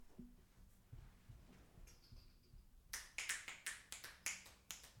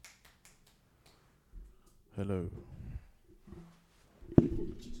Hello.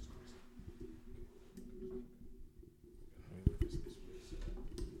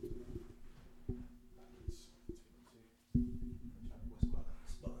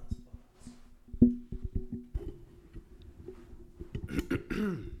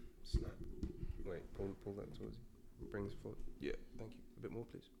 Snap. Wait, pull that towards you. Bring this forward. Yeah, thank you. A bit more,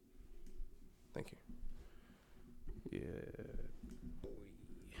 please. Thank you. Yeah. Boy.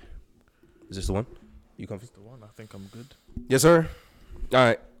 Is this the one? You comfy? That's the one. I think I'm good. Yes, sir. All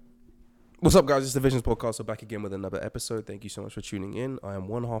right. What's up, guys? It's the Visions Podcast. We're back again with another episode. Thank you so much for tuning in. I am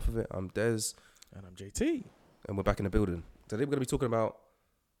one half of it. I'm Des. And I'm JT. And we're back in the building. Today we're going to be talking about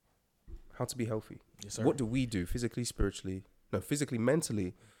how to be healthy. Yes, sir. What do we do physically,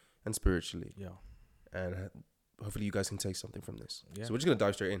 mentally, and spiritually? Yeah. And hopefully you guys can take something from this. Yeah. So we're just going to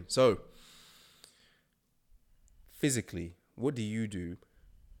dive straight in. So, physically, what do you do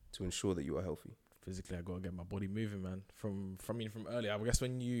to ensure that you are healthy? Physically, I gotta get my body moving, man. From earlier, I guess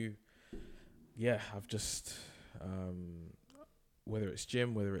I've just whether it's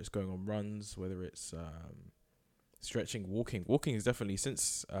gym, whether it's going on runs, whether it's stretching, walking. Walking is definitely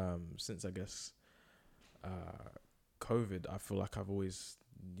since I guess COVID. I feel like I've always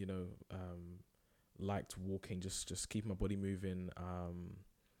liked walking, just keep my body moving.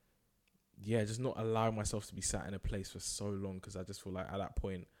 Just not allowing myself to be sat in a place for so long, because I just feel like at that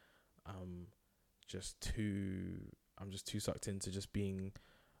point I'm just too sucked into just being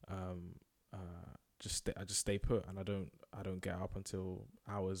I just stay put, and I don't get up until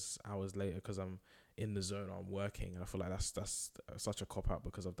hours later because I'm in the zone or I'm working. And I feel like that's such a cop out,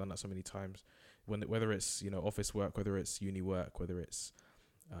 because I've done that so many times. Whether it's office work, whether it's uni work, whether it's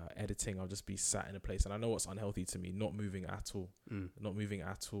editing, I'll just be sat in a place, and I know what's unhealthy to me: not moving at all, not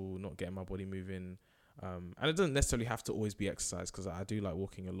getting my body moving. And it doesn't necessarily have to always be exercise, because I do like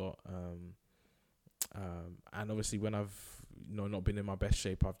walking a lot. And obviously when I've not been in my best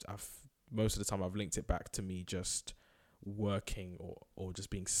shape, I've most of the time I've linked it back to me just working or just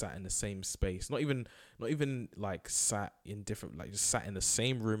being sat in the same space, not even like sat in different, like just sat in the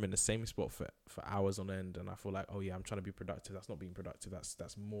same room in the same spot for hours on end. And I feel like, oh yeah, I'm trying to be productive. That's not being productive.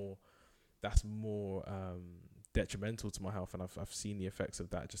 That's more detrimental to my health. And I've seen the effects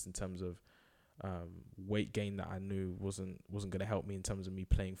of that, just in terms of weight gain that I knew wasn't going to help me in terms of me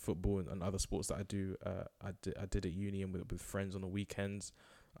playing football and other sports that I do. I did at uni and with friends on the weekends.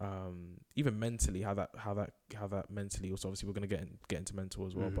 Even mentally, how that mentally also, obviously we're going to get into mental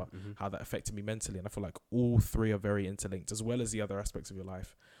as well, but how that affected me mentally. And I feel like all three are very interlinked, as well as the other aspects of your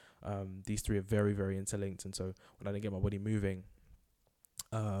life. These three are very, very interlinked. And so when I didn't get my body moving,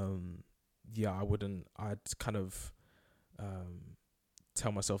 I'd kind of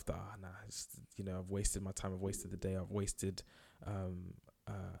tell myself that I've wasted my time, I've wasted the day, I've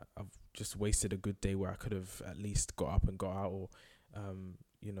just wasted a good day where I could have at least got up and got out, or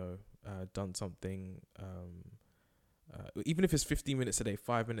done something, even if it's 15 minutes a day,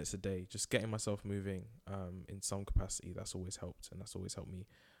 5 minutes a day, just getting myself moving in some capacity. That's always helped, and that's always helped me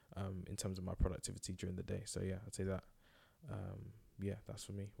in terms of my productivity during the day. So yeah, I'd say that that's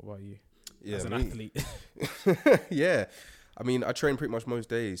for me. What about you? Yeah, as an athlete? Yeah, I mean, I train pretty much most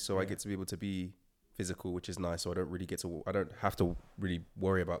days, so I get to be able to be physical, which is nice. So I don't have to really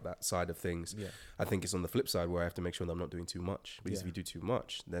worry about that side of things. Yeah. I think it's on the flip side where I have to make sure that I'm not doing too much, because if you do too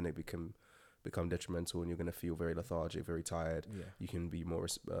much, then it become detrimental, and you're going to feel very lethargic, very tired. Yeah. You can be more,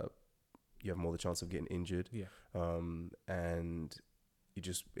 you have more the chance of getting injured. Yeah. And you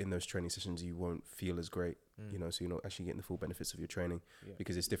just, in those training sessions, you won't feel as great, so you're not actually getting the full benefits of your training,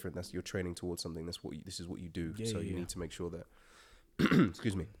 because it's different. That's, you're training towards something. This is what you do. You need to make sure that,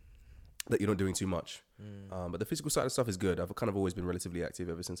 excuse me, that you're not doing too much. But the physical side of stuff is good. I've kind of always been relatively active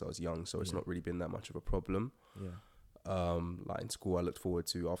ever since I was young, so it's not really been that much of a problem. Like in school, I looked forward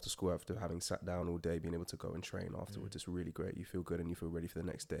to after school, after having sat down all day, being able to go and train afterwards. It's really great. You feel good and you feel ready for the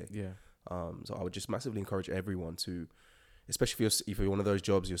next day. So I would just massively encourage everyone to, especially if you're one of those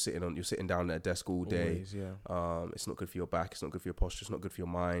jobs you're sitting down at a desk all day. It's not good for your back, it's not good for your posture, it's not good for your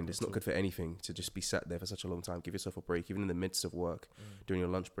mind, it's not good for anything to just be sat there for such a long time. Give yourself a break, even in the midst of work, during your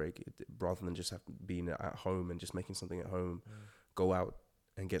lunch break, rather than just being at home and just making something at home. Go out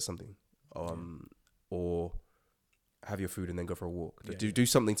and get something, or have your food and then go for a walk. Do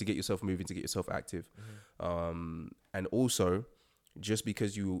something to get yourself moving, to get yourself active. And also, just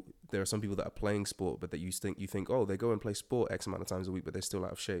because there are some people that are playing sport, but that you think, oh, they go and play sport X amount of times a week, but they're still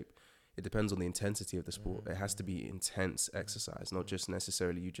out of shape. It depends on the intensity of the sport. It has to be intense exercise, not just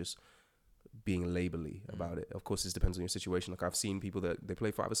necessarily you just being labely about it. Of course, this depends on your situation. Like, I've seen people that they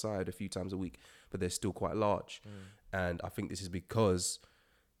play five-a-side a few times a week, but they're still quite large. And I think this is because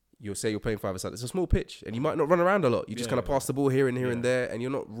you'll say you're playing five-a-side. It's a small pitch, and you might not run around a lot. You just kind of pass the ball here and here and there, and you're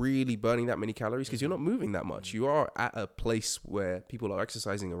not really burning that many calories because you're not moving that much. You are at a place where people are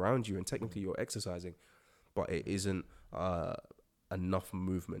exercising around you, and technically you're exercising, but it isn't enough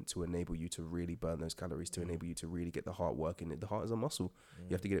movement to enable you to really burn those calories, to enable you to really get the heart working. The heart is a muscle.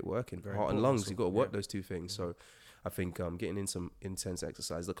 You have to get it working. Very heart and lungs, you've got to work those two things. So I think getting in some intense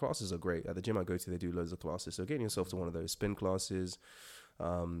exercise, the classes are great. At the gym I go to, they do loads of classes. So getting yourself to one of those spin classes,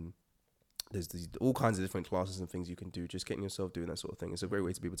 there's all kinds of different classes and things you can do. Just getting yourself doing that sort of thing. It's a great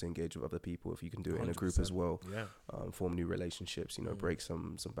way to be able to engage with other people if you can do it in a group as well. Form new relationships, break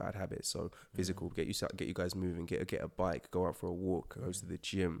some bad habits. So physical, get you guys moving, get a bike, go out for a walk, go to the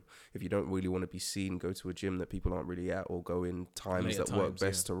gym. If you don't really want to be seen, go to a gym that people aren't really at, or go in times that work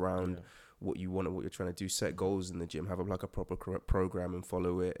best around what you want and what you're trying to do. Set goals in the gym, have a proper program and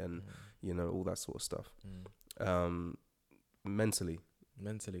follow it, and all that sort of stuff.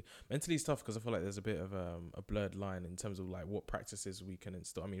 Mentally is tough because I feel like there's a bit of a blurred line in terms of like what practices we can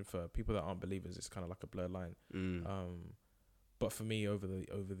install. I mean, for people that aren't believers, it's kind of like a blurred line. But for me, over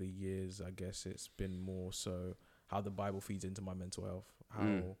the years, I guess it's been more so how the Bible feeds into my mental health.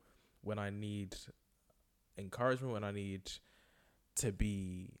 How when I need encouragement, when I need to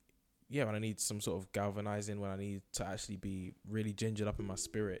be, when I need some sort of galvanizing, when I need to actually be really gingered up in my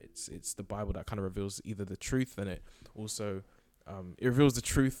spirit, it's the Bible that kind of reveals either the truth, and it also it reveals the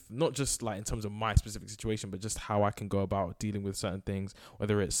truth, not just like in terms of my specific situation, but just how I can go about dealing with certain things,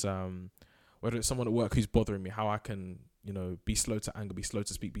 whether it's someone at work who's bothering me, how I can, be slow to anger, be slow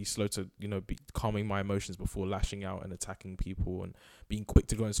to speak, be slow to, be calming my emotions before lashing out and attacking people, and being quick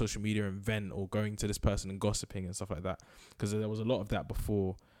to go on social media and vent, or going to this person and gossiping and stuff like that. Because there was a lot of that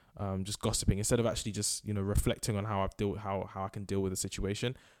before, just gossiping, instead of actually just, reflecting on how I can deal with the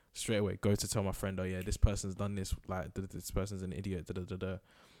situation. Straight away go to tell my friend, oh yeah, this person's done this, like this person's an idiot,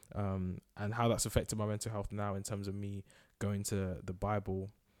 and how that's affected my mental health now in terms of me going to the Bible,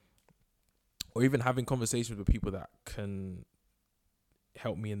 or even having conversations with people that can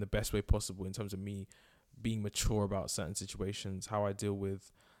help me in the best way possible in terms of me being mature about certain situations, how I deal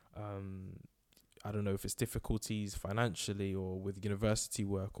with I don't know if it's difficulties financially or with university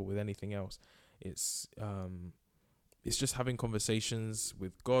work or with anything else. It's just having conversations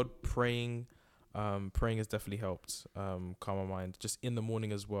with God, praying. Praying has definitely helped calm my mind. Just in the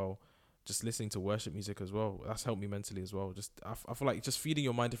morning as well, just listening to worship music as well. That's helped me mentally as well. Just I feel like just feeding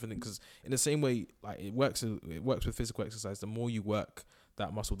your mind different things, because in the same way, like it works with physical exercise. The more you work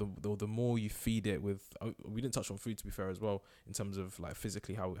that muscle, the more you feed it with. We didn't touch on food, to be fair, as well, in terms of like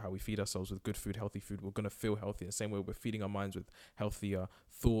physically how we feed ourselves with good food, healthy food. We're gonna feel healthy. The same way we're feeding our minds with healthier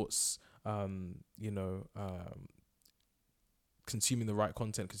thoughts. Consuming the right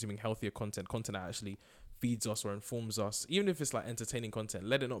content, consuming healthier content that actually feeds us or informs us, even if it's like entertaining content.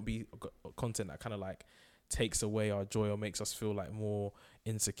 Let it not be content that kind of like takes away our joy or makes us feel like more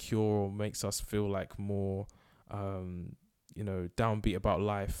insecure, or makes us feel like more downbeat about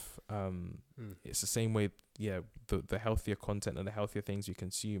life. It's the same way, the healthier content and the healthier things you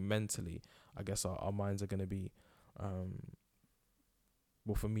consume mentally, I guess our minds are going to be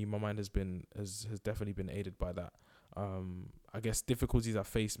well, for me, my mind has definitely been aided by that. I guess difficulties I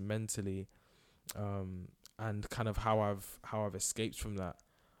face mentally, and kind of how I've escaped from that.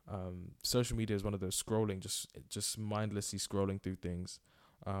 Social media is one of those, scrolling, just mindlessly scrolling through things,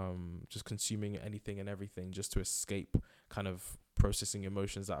 just consuming anything and everything just to escape kind of processing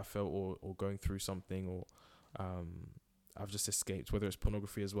emotions that I felt, or going through something, or I've just escaped, whether it's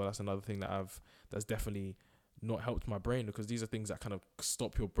pornography as well. That's another thing that's definitely not helped my brain, because these are things that kind of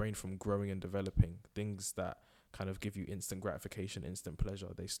stop your brain from growing and developing. Things that kind of give you instant gratification, instant pleasure.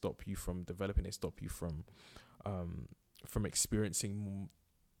 They stop you from developing. They stop you from experiencing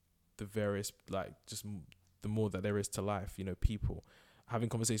the various, like, just the more that there is to life. People, having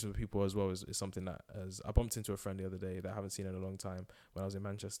conversations with people as well is something that, as I bumped into a friend the other day that I haven't seen in a long time when I was in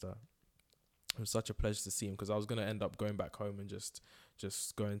Manchester. It was such a pleasure to see him, because I was going to end up going back home and just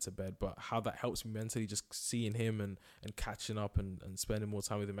going to bed. But how that helps me mentally, just seeing him and catching up and spending more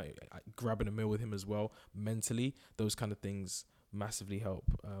time with him, grabbing a meal with him as well, mentally, those kind of things massively help.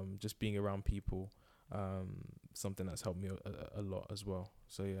 Just being around people, something that's helped me a lot as well.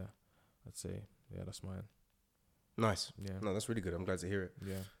 So yeah, I'd say, that's mine. Nice. Yeah. No, that's really good. I'm glad to hear it.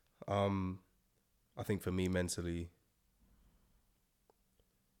 Yeah. I think for me mentally,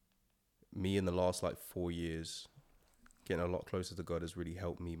 in the last 4 years, getting a lot closer to God has really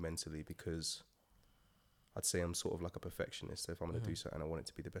helped me mentally, because I'd say I'm sort of like a perfectionist. So if I'm going to do something, I want it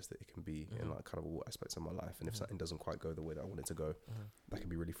to be the best that it can be in kind of all aspects of my life. And if something doesn't quite go the way that I want it to go, that can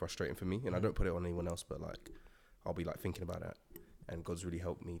be really frustrating for me. And I don't put it on anyone else, but I'll be thinking about that. And God's really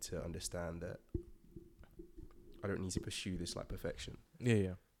helped me to understand that I don't need to pursue this like perfection.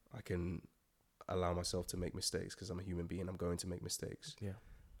 Yeah. I can allow myself to make mistakes because I'm a human being. I'm going to make mistakes. Yeah.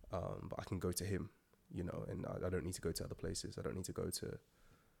 But I can go to him, you know, and I don't need to go to other places. I don't need to go to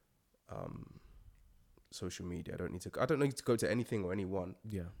social media. I don't need to go to anything or anyone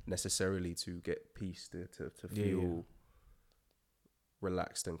necessarily to get peace, to feel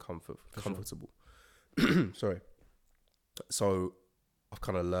relaxed and comfortable. Sure. Sorry. So I've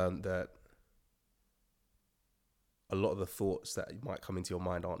kind of learned that a lot of the thoughts that might come into your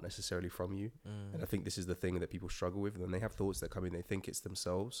mind aren't necessarily from you. And I think this is the thing that people struggle with. When they have thoughts that come in, they think it's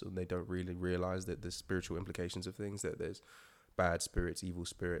themselves, and they don't really realize that the spiritual implications of things, that there's bad spirits, evil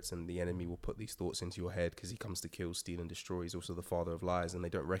spirits, and the enemy will put these thoughts into your head because he comes to kill, steal, and destroy. He's also the father of lies, and they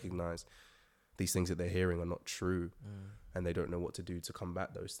don't recognize these things that they're hearing are not true, and they don't know what to do to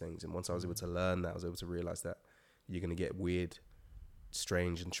combat those things. And once I was able to learn that, I was able to realize that you're going to get weird,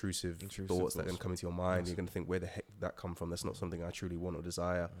 strange, intrusive thoughts that are going to come into your mind. You're going to think, where the heck did that come from? That's not something I truly want or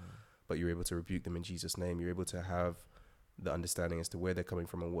desire. But you're able to rebuke them in Jesus' name. You're able to have the understanding as to where they're coming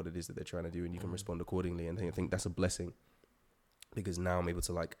from and what it is that they're trying to do, and you can respond accordingly. And I think that's a blessing, because now I'm able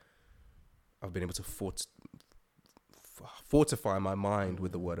to I've been able to fortify my mind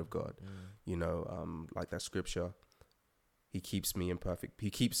with the word of God. You know, like that scripture, he keeps in perfect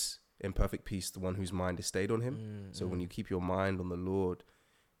peace the one whose mind is stayed on him. So when you keep your mind on the Lord,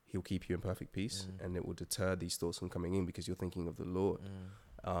 he'll keep you in perfect peace, and it will deter these thoughts from coming in because you're thinking of the Lord.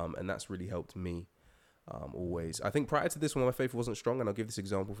 And that's really helped me always. I think prior to this, when my faith wasn't strong, and I'll give this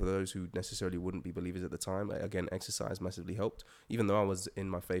example for those who necessarily wouldn't be believers at the time, again, exercise massively helped. Even though I was in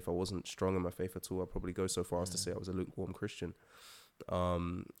my faith, I wasn't strong in my faith at all. I'd probably go so far as to say I was a lukewarm Christian.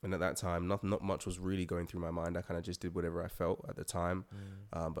 And at that time, not much was really going through my mind. I kind of just did whatever I felt at the time.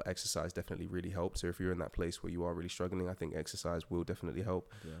 But exercise definitely really helped. So if you're in that place where you are really struggling, I think exercise will definitely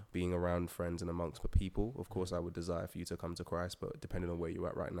help. Being around friends and amongst the people. Of course, I would desire for you to come to Christ, but depending on where you're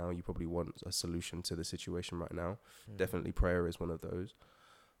at right now, you probably want a solution to the situation right now. Definitely prayer is one of those.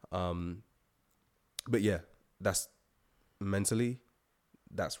 But yeah, that's mentally,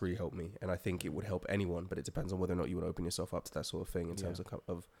 that's really helped me, and I think it would help anyone, but it depends on whether or not you want to open yourself up to that sort of thing in terms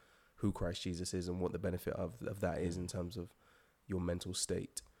of who Christ Jesus is and what the benefit of that is in terms of your mental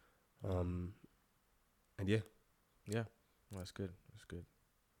state. And yeah, that's good.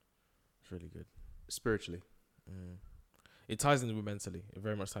 It's really good. Spiritually, it ties in with mentally. It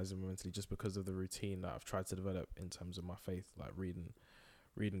very much ties in with mentally, just because of the routine that I've tried to develop in terms of my faith, like reading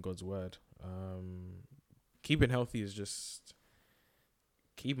God's word. Keeping healthy is just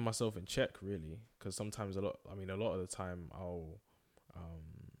keeping myself in check, really, because sometimes a lot of the time I'll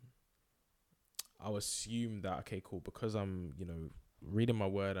assume that, okay, cool, because I'm, reading my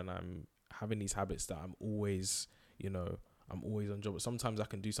word and I'm having these habits that I'm always on job. But sometimes I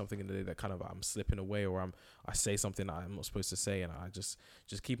can do something in the day that kind of I'm slipping away, or I say something that I'm not supposed to say, and I just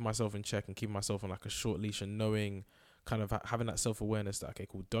keep myself in check and keep myself on like a short leash, and knowing, kind of having that self-awareness that, okay,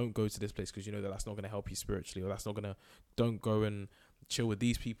 cool, don't go to this place because you know that's not going to help you spiritually, or don't go and chill with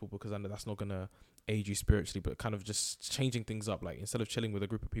these people because I know that's not going to aid you spiritually. But kind of just changing things up, like instead of chilling with a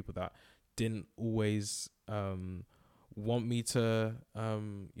group of people that didn't always want me to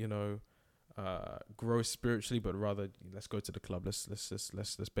grow spiritually, but rather let's go to the club,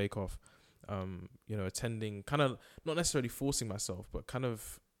 let's bake off, attending, kind of not necessarily forcing myself, but kind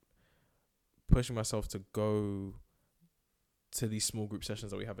of pushing myself to go to these small group sessions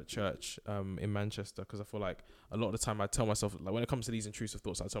that we have at church in Manchester, because I feel like a lot of the time I tell myself, like when it comes to these intrusive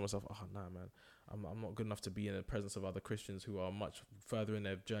thoughts, I tell myself, oh nah man, I'm not good enough to be in the presence of other Christians who are much further in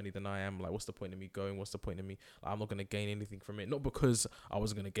their journey than I am. Like, what's the point of me going? What's the point of me? Like, I'm not going to gain anything from it. Not because I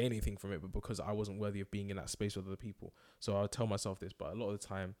wasn't going to gain anything from it, but because I wasn't worthy of being in that space with other people. So I'll tell myself this, but a lot of the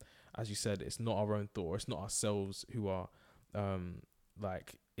time, as you said, it's not our own thought, or it's not ourselves who are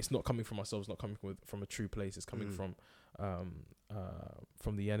it's not coming from ourselves, not coming from a true place. It's coming from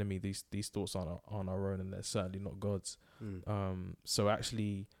the enemy. These thoughts aren't our own, and they're certainly not God's. So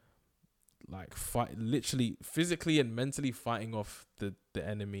actually, like, literally physically and mentally fighting off the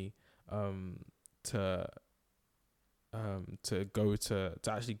enemy to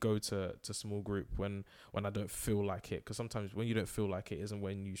actually go to small group when I don't feel like it, because sometimes when you don't feel like it isn't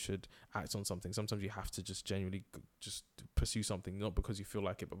when you should act on something. Sometimes you have to just genuinely just pursue something, not because you feel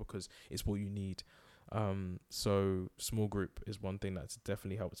like it, but because it's what you need. So small group is one thing that's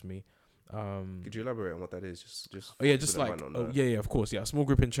definitely helped me. Could you elaborate on what that is? Just of course. Yeah, a small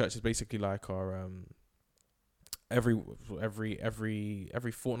group in church is basically like our every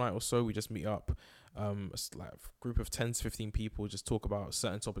fortnight or so we just meet up like a group of 10 to 15 people just talk about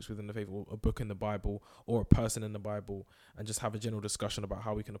certain topics within the faith, or a book in the Bible or a person in the Bible, and just have a general discussion about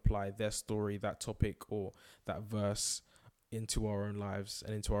how we can apply their story, that topic or that verse into our own lives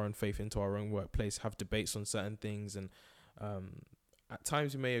and into our own faith, into our own workplace, have debates on certain things. And at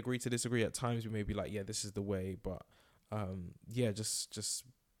times we may agree to disagree, at times we may be like, yeah, this is the way, but just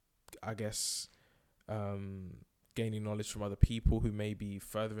I guess gaining knowledge from other people who may be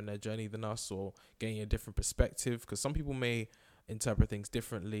further in their journey than us, or gaining a different perspective, because some people may interpret things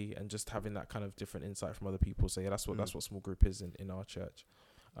differently, and just having that kind of different insight from other people. So yeah, that's what small group is in our church.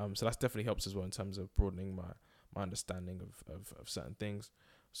 So that's definitely helps as well in terms of broadening my understanding of certain things,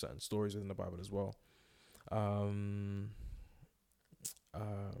 certain stories within the Bible as well.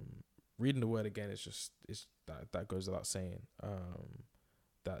 Reading the word again is that goes without saying.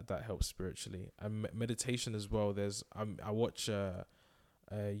 That helps spiritually, and meditation as well. I watch a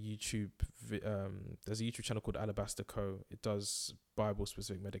YouTube there's a YouTube channel called Alabaster Co. It does Bible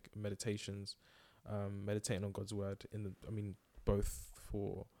specific meditations, meditating on God's word both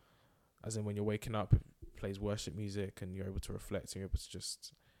for, as in when you're waking up, it plays worship music and you're able to reflect and you're able to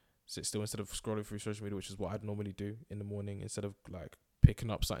just sit still instead of scrolling through social media, which is what I'd normally do in the morning. Instead of like picking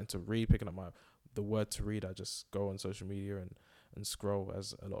up something to read, picking up the word to read, I just go on social media and scroll,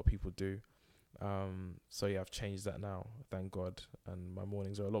 as a lot of people do. So yeah, I've changed that now, thank God, and my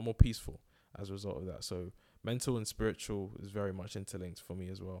mornings are a lot more peaceful as a result of that. So mental and spiritual is very much interlinked for me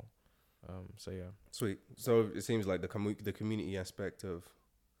as well. So yeah, sweet. So it seems like the community aspect of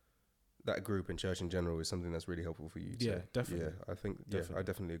that group and church in general is something that's really helpful for you too. Yeah, definitely. Yeah, I think I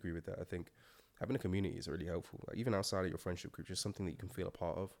definitely agree with that. I think having a community is really helpful. Like, even outside of your friendship group, just something that you can feel a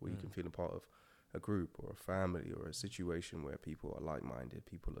part of, where you can feel a part of a group or a family or a situation where people are like-minded,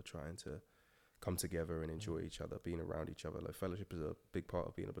 people are trying to come together and enjoy each other, being around each other. Like, fellowship is a big part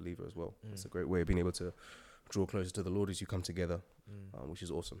of being a believer as well. It's a great way of being able to draw closer to the Lord as you come together, which is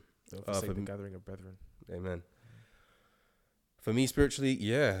awesome. For the gathering of brethren. Amen. For me, spiritually,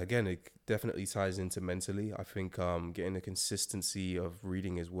 yeah, again, it definitely ties into mentally. I think getting the consistency of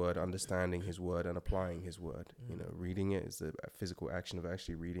reading his word, understanding his word, and applying his word. You know, reading it is the physical action of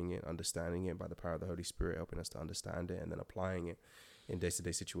actually reading it, understanding it by the power of the Holy Spirit, helping us to understand it, and then applying it in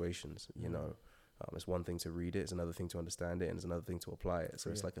day-to-day situations. You know, it's one thing to read it, it's another thing to understand it, and it's another thing to apply it. So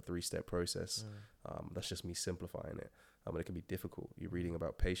it's like a 3-step process. That's just me simplifying it. But it can be difficult. You're reading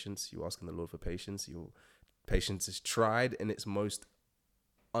about patience. You're asking the Lord for patience. Patience is tried in its most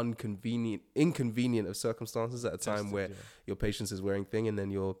inconvenient of circumstances at a time where your patience is wearing thin, and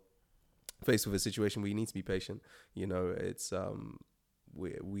then you're faced with a situation where you need to be patient. You know, it's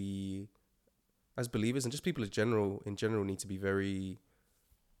we as believers and just people in general need to be very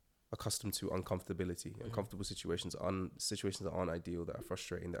accustomed to uncomfortability, uncomfortable situations, situations that aren't ideal, that are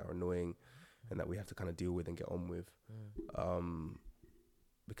frustrating, that are annoying, and that we have to kind of deal with and get on with.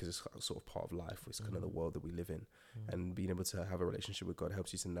 Because it's sort of part of life. It's kind of the world that we live in, and being able to have a relationship with God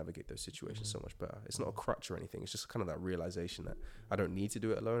helps you to navigate those situations so much better. It's not a crutch or anything. It's just kind of that realization that I don't need to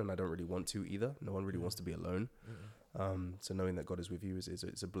do it alone, and I don't really want to either. No one really wants to be alone. So knowing that God is with you is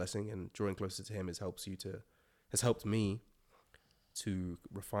a blessing, and drawing closer to him has helped me to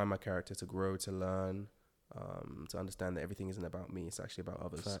refine my character, to grow, to learn, to understand that everything isn't about me. It's actually about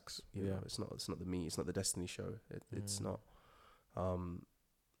others. Facts. You know, it's not the me. It's not the Destiny show. It's not.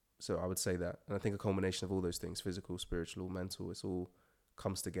 So I would say that. And I think a culmination of all those things, physical, spiritual, mental, it's all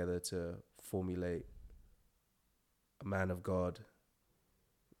comes together to formulate a man of God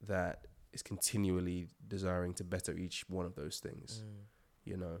that is continually desiring to better each one of those things,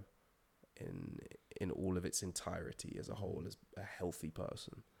 you know, in all of its entirety as a whole, as a healthy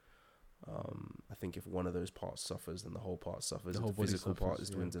person. I think if one of those parts suffers, then the whole part suffers. If the physical part is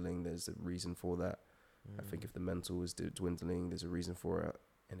dwindling, there's a reason for that. I think if the mental is dwindling, there's a reason for it.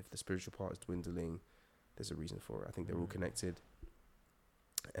 And if the spiritual part is dwindling, there's a reason for it. I think they're all connected,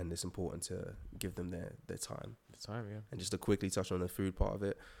 and it's important to give them their time. And just to quickly touch on the food part of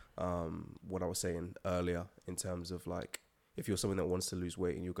it, what I was saying earlier in terms of like, if you're someone that wants to lose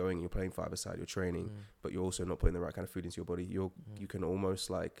weight and you're playing 5-a-side, you're training, but you're also not putting the right kind of food into your body, you can almost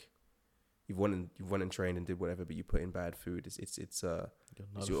like, you've went and trained and did whatever, but you put in bad food.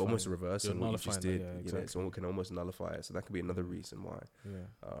 You're almost reversing what you just did. You know, it can almost nullify it. So that could be another reason why.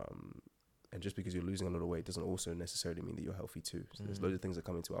 And just because you're losing a lot of weight doesn't also necessarily mean that you're healthy too. So there's loads of things that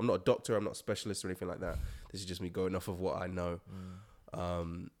come into it. I'm not a doctor. I'm not a specialist or anything like that. This is just me going off of what I know.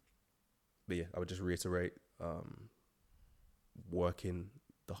 But yeah, I would just reiterate, working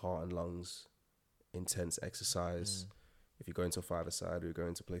the heart and lungs, intense exercise. If you're going to a 5-a-side or you're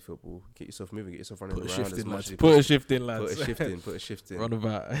going to play football, get yourself moving, get yourself running around as much as you Put a shift in, lads. Put a shift in. Run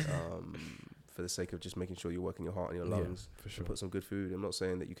about. for the sake of just making sure you're working your heart and your lungs. For sure. And put some good food. I'm not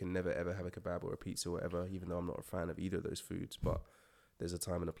saying that you can never ever have a kebab or a pizza or whatever, even though I'm not a fan of either of those foods. But there's a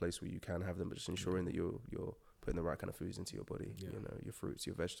time and a place where you can have them, but just ensuring that you're putting the right kind of foods into your body. You know, your fruits,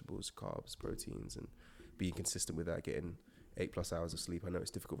 your vegetables, carbs, proteins, and being consistent with that, getting 8+ hours of sleep. I know it's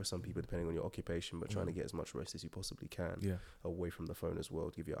difficult for some people depending on your occupation, but trying to get as much rest as you possibly can away from the phone as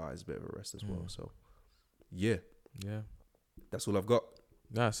well, to give your eyes a bit of a rest as well. So that's all I've got.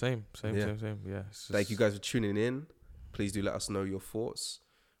 Same. Yeah. Thank you guys for tuning in. Please do let us know your thoughts.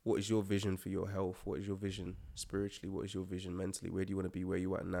 What is your vision for your health? What is your vision spiritually? What is your vision mentally? Where do you want to be? Where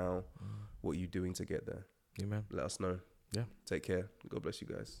you at now? What are you doing to get there? Amen. Let us know. Yeah. Take care. God bless you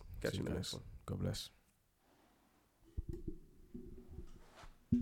guys. Catch you in the next one. God bless.